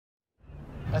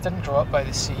I didn't grow up by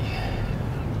the sea.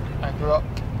 I grew up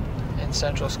in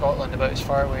central Scotland, about as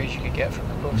far away as you could get from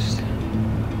the coast.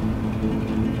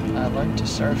 I learned to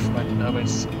surf when I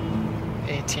was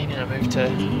 18 and I moved to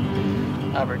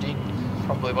Aberdeen,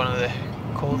 probably one of the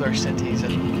colder cities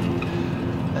in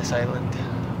this island.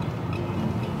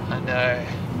 And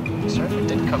surfing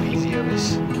didn't come easy. It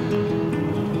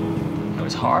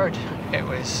was hard.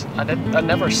 I'd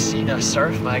never seen a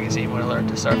surf magazine when I learned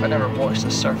to surf. I never watched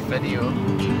a surf video.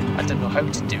 I didn't know how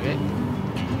to do it.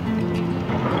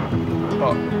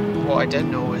 But what I did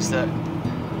know was that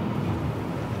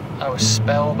I was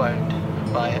spellbound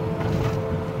by it.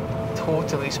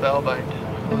 Totally spellbound.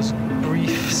 Those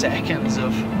brief seconds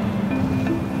of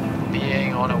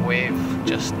being on a wave,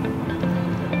 I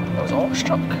was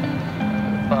awestruck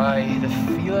by the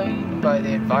feeling, by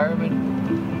the environment,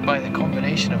 by the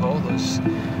combination of all those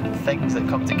things that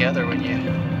come together when you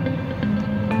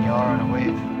are on a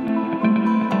wave.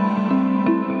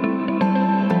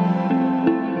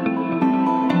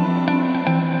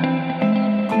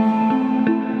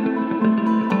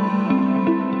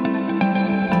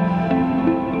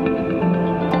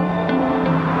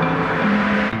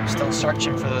 I'm still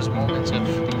searching for those moments of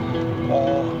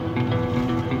awe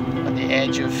on the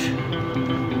edge of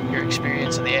your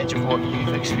experience, on the edge of what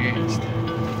you've experienced.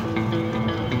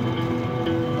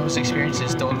 Those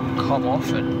experiences don't come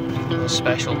often, those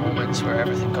special moments where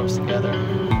everything comes together.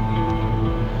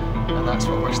 And that's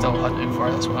what we're still hunting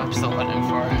for, that's what I'm still hunting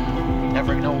for.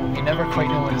 You never quite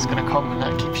know when it's going to come, and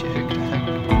that keeps you hooked, I think.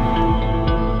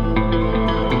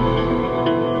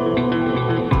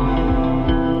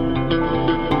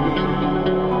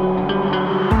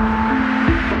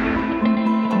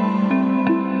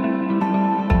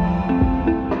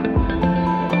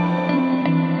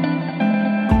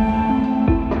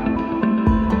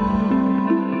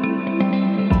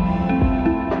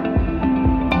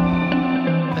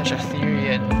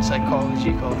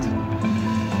 Psychology called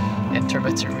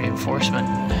intermittent reinforcement,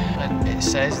 and it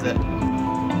says that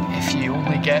if you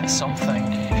only get something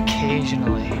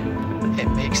occasionally, it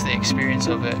makes the experience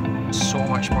of it so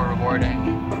much more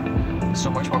rewarding, so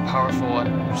much more powerful,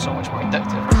 and so much more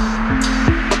addictive.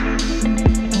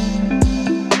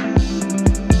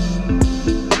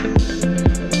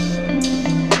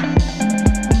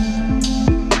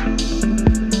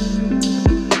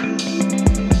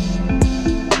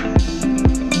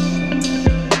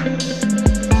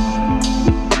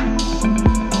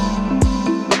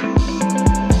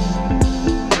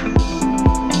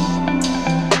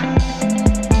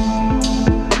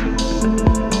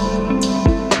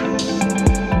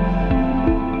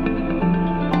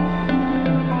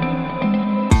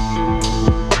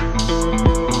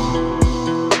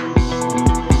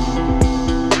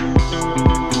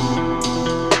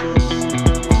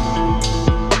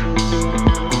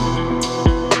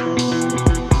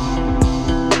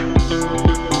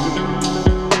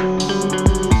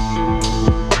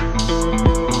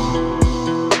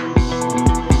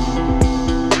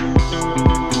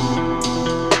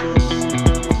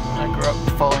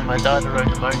 My dad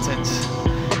around the mountains.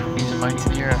 He was a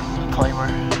mountaineer, a climber.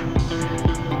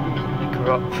 I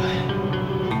grew up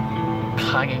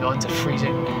hanging on to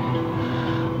freezing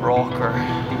rock or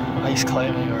ice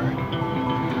climbing, or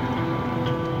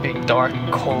being dark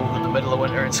and cold in the middle of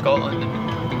winter in Scotland.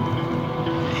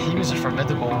 And he was a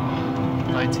formidable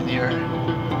mountaineer,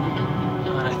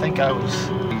 and I think I was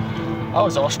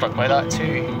awestruck by that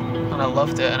too. And I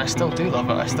loved it, and I still do love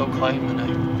it. I still climb,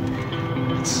 and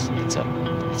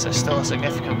it's still a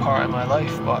significant part of my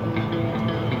life, but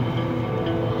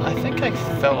I think I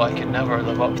felt I could never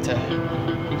live up to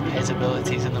his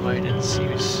abilities in the mountains. He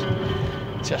was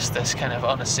just this kind of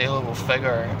unassailable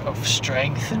figure of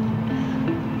strength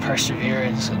and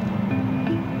perseverance and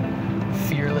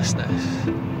fearlessness,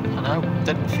 and I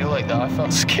didn't feel like that. I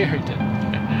felt scared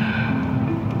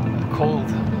and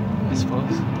cold, I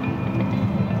suppose,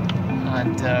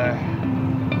 and I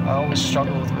always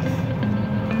struggled with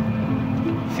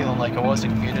feeling like I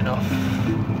wasn't good enough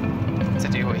to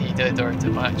do what he did or to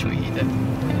match what he did.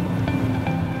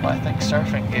 But I think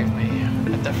surfing gave me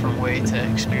a different way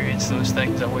to experience those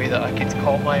things, a way that I could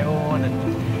call my own,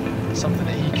 and something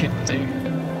that he couldn't do.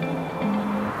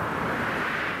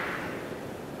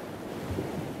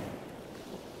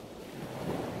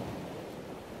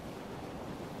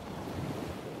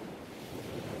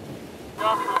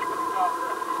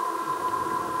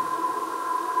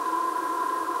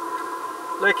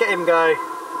 Look at him go.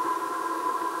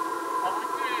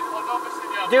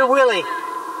 Do a wheelie.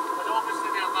 I'd obviously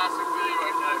do a massive wheelie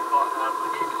right now, but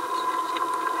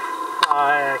oh,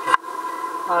 yeah, okay.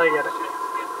 I get it.